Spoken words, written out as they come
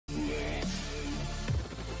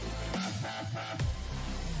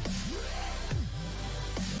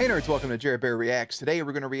Hey nerds, welcome to Jared Bear Reacts. Today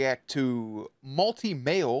we're going to react to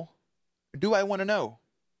Multimale, Do I Want to Know?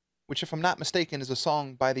 Which, if I'm not mistaken, is a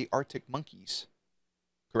song by the Arctic Monkeys.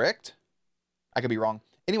 Correct? I could be wrong.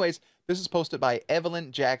 Anyways, this is posted by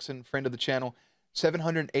Evelyn Jackson, friend of the channel,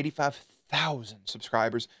 785,000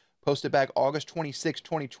 subscribers. Posted back August 26,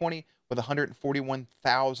 2020 with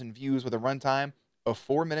 141,000 views with a runtime of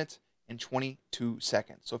 4 minutes and 22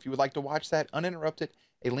 seconds. So if you would like to watch that uninterrupted,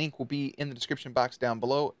 a link will be in the description box down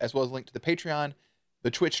below, as well as a link to the Patreon,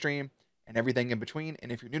 the Twitch stream, and everything in between.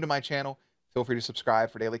 And if you're new to my channel, feel free to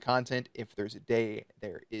subscribe for daily content. If there's a day,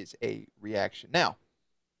 there is a reaction. Now,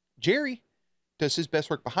 Jerry does his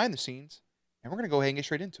best work behind the scenes, and we're going to go ahead and get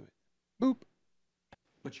straight into it. Boop.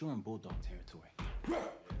 But you're in bulldog territory.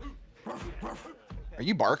 Are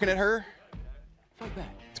you barking at her? Fight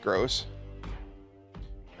back. It's gross.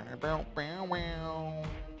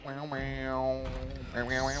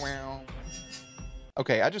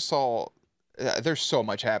 Okay, I just saw... there's so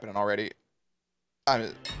much happening already.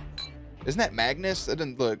 Isn't that Magnus? That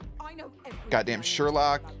doesn't look... Goddamn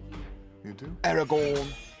Sherlock. You do?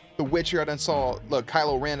 Aragorn. The Witcher, I done saw... Look,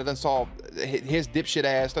 Kylo Ren, I done saw his dipshit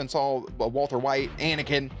ass. Done saw Walter White.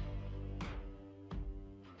 Anakin.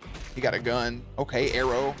 He got a gun. Okay,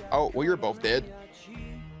 arrow. Oh, well, you're both dead.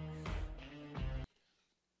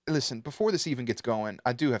 Listen, before this even gets going,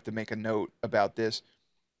 I do have to make a note about this.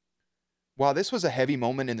 While this was a heavy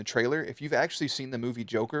moment in the trailer, if you've actually seen the movie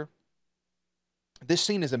Joker, this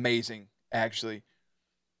scene is amazing, actually.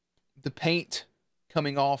 The paint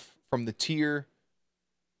coming off from the tear,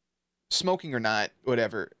 smoking or not,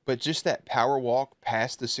 whatever, but just that power walk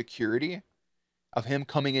past the security of him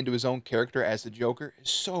coming into his own character as the Joker is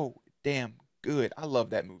so damn good. I love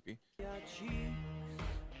that movie.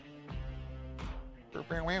 It's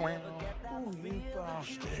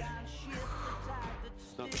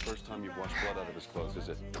not the first time you've washed blood out of his clothes, is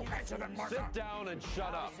it? Sit down and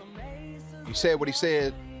shut up. You said what he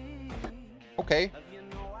said. Okay.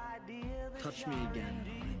 Touch me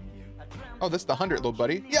again. Oh, that's the 100, little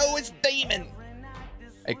buddy. Yo, it's Damon.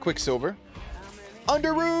 Hey, Quicksilver.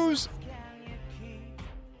 Underoos.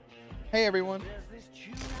 Hey, everyone.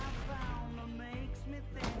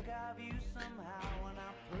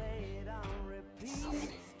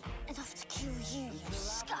 Enough to kill you,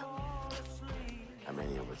 scum. I'm in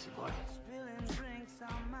here with you, boy.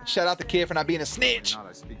 Shout out the kid for not being a snitch. Not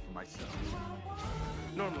I speak for myself.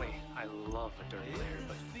 Normally, I love a dirty lair,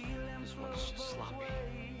 but this one's just sloppy.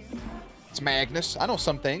 It's Magnus. I know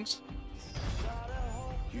some things.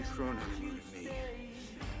 You thrown everything at me,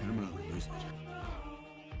 and I'm gonna lose it.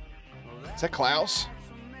 Is that Klaus?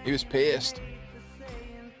 He was pissed.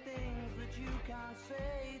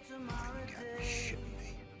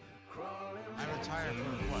 I retired for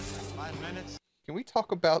what, 5 minutes? Can we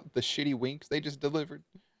talk about the shitty winks they just delivered?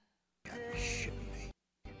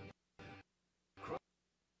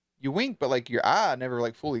 You wink, but like your eye never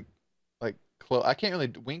like fully like close. I can't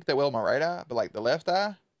really wink that well with my right eye, but like the left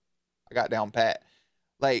eye, I got down pat.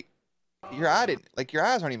 Like your eye didn't, like your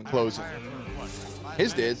eyes aren't even closing.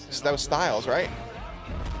 His did. So that was Styles, right?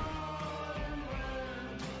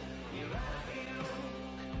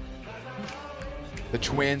 The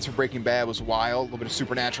twins from Breaking Bad was wild. A little bit of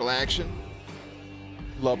supernatural action.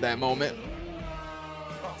 Love that moment.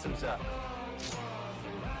 What's up?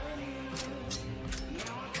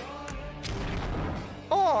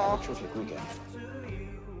 Oh,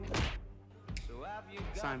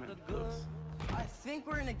 Simon. I think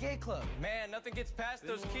we're in a gay club. Man, nothing gets past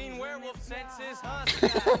those keen werewolf senses, huh?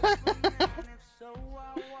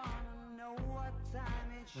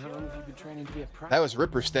 How long have you been training to be a pro? that was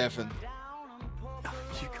Ripper Stefan.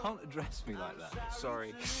 You can't address me like that.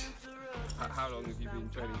 Sorry. How long have you been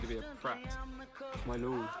training to be a prat? My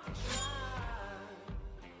lord.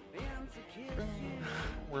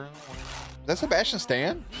 Is that Sebastian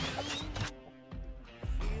Stan?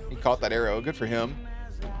 He caught that arrow. Good for him.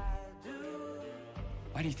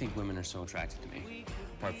 Why do you think women are so attracted to me?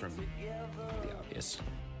 Apart from the obvious.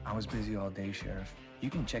 I was busy all day, Sheriff.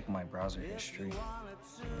 You can check my browser history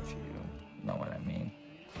if you know what I mean.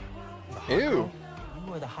 Ew.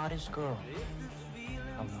 You are the hottest girl.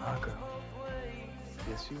 I'm the hot girl.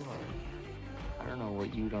 Yes, you are. I don't know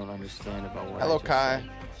what you don't understand about what Hello, I just Kai. said.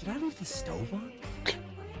 Did I leave the stove on?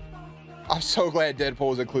 I'm so glad Deadpool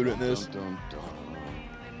was included in this.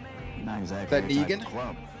 Not exactly. That your type Negan? of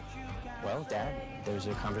club. Well, Dad, there's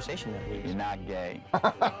a conversation that we... You're not gay.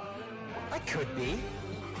 I could be.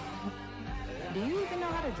 Do you even know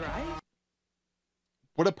how to drive?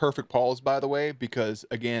 What a perfect pause, by the way, because,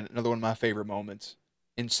 again, another one of my favorite moments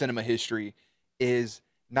in cinema history is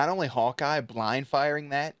not only Hawkeye blind firing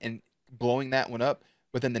that and blowing that one up,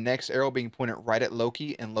 with then the next arrow being pointed right at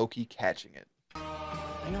Loki and Loki catching it.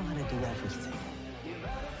 I know how to do everything.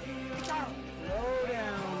 Slow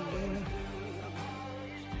down, baby.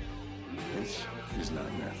 This is not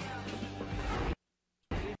enough.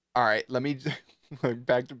 All right, let me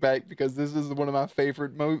back to back because this is one of my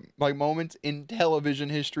favorite moments in television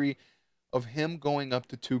history of him going up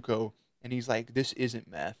to Tuco and he's like, "This isn't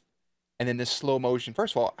meth," and then this slow motion.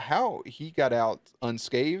 First of all, how he got out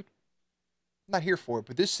unscathed, I'm not here for it,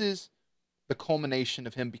 but this is the culmination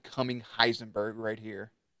of him becoming Heisenberg right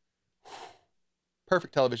here.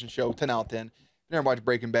 Perfect television show, 10 out of 10. If you never watched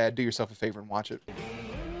Breaking Bad, do yourself a favor and watch it.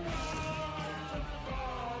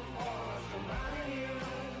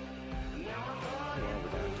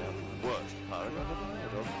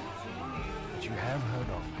 But you have heard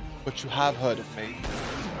of. But you have heard of me.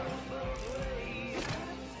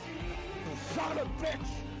 Son of a bitch!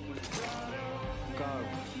 Go.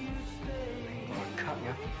 I'll cut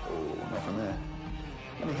ya. Oh, not from there.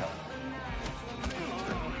 Let me help.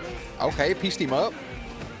 Okay, pieced him up.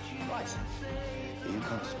 Right. Are you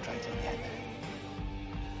concentrating yet?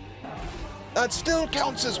 That still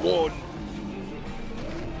counts as one.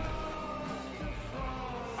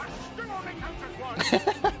 We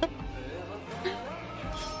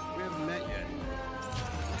haven't met yet.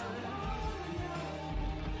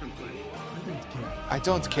 I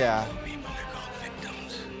don't care. People are called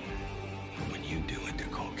victims. When you do it, they're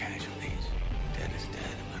called casualties. Dead is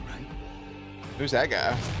dead, am I right? Who's that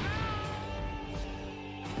guy?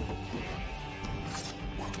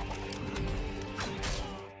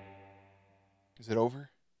 Is it over?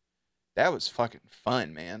 That was fucking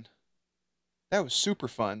fun, man. That was super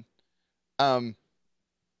fun.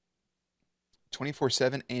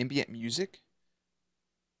 24/7 ambient music.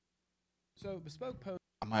 So bespoke post.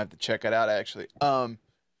 I'm gonna have to check it out actually.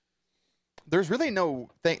 There's really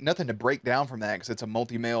nothing to break down from that because it's a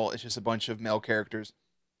multi-male. It's just a bunch of male characters.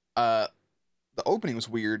 The opening was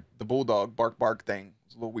weird. The bulldog bark bark thing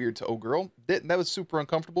was a little weird to old girl. That was super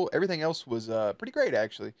uncomfortable. Everything else was pretty great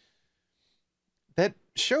actually. That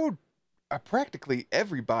showed practically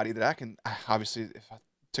everybody that I can. Obviously, if I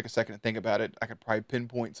took a second to think about it, I could probably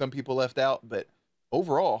pinpoint some people left out, but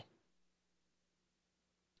overall,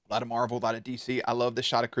 a lot of Marvel, a lot of DC. I love the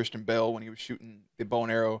shot of Christian Bale when he was shooting the bow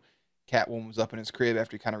and arrow. Catwoman was up in his crib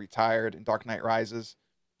after he kind of retired in Dark Knight Rises.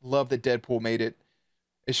 Love that Deadpool made it.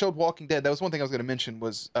 It showed Walking Dead. That was one thing I was going to mention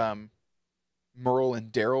was Merle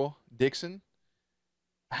and Daryl Dixon.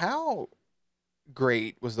 How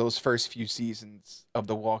great was those first few seasons of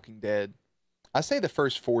The Walking Dead? I say the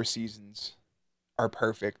first 4 seasons are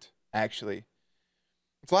perfect, actually.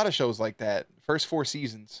 It's a lot of shows like that. First 4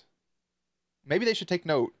 seasons. Maybe they should take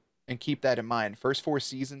note and keep that in mind. First 4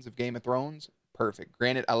 seasons of Game of Thrones, perfect.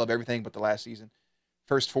 Granted, I love everything but the last season.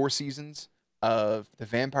 First 4 seasons of The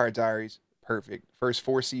Vampire Diaries, perfect. First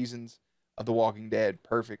 4 seasons of The Walking Dead,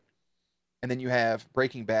 perfect. And then you have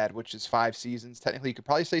Breaking Bad, which is 5 seasons. Technically, you could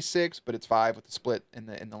probably say 6, but it's 5 with the split in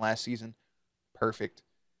the last season. Perfect.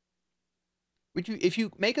 If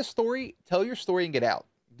you make a story, tell your story and get out.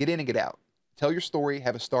 Get in and get out. Tell your story,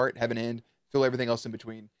 have a start, have an end, fill everything else in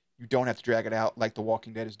between. You don't have to drag it out like The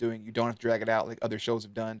Walking Dead is doing. You don't have to drag it out like other shows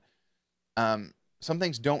have done. Some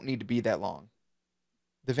things don't need to be that long.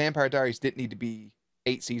 The Vampire Diaries didn't need to be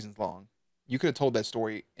 8 seasons long. You could have told that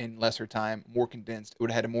story in lesser time, more condensed. It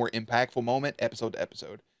would have had a more impactful moment, episode to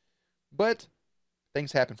episode. But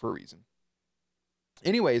things happen for a reason.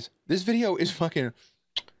 Anyways, this video is fucking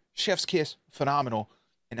chef's kiss, phenomenal.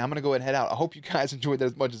 And I'm going to go ahead and head out. I hope you guys enjoyed that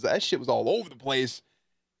as much as that shit was all over the place.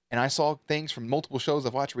 And I saw things from multiple shows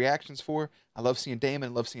I've watched reactions for. I love seeing Damon.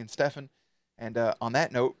 I love seeing Stefan. And on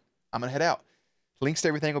that note, I'm going to head out. Links to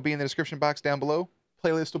everything will be in the description box down below.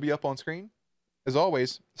 Playlist will be up on screen. As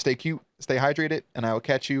always, stay cute, stay hydrated, and I will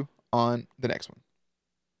catch you on the next one.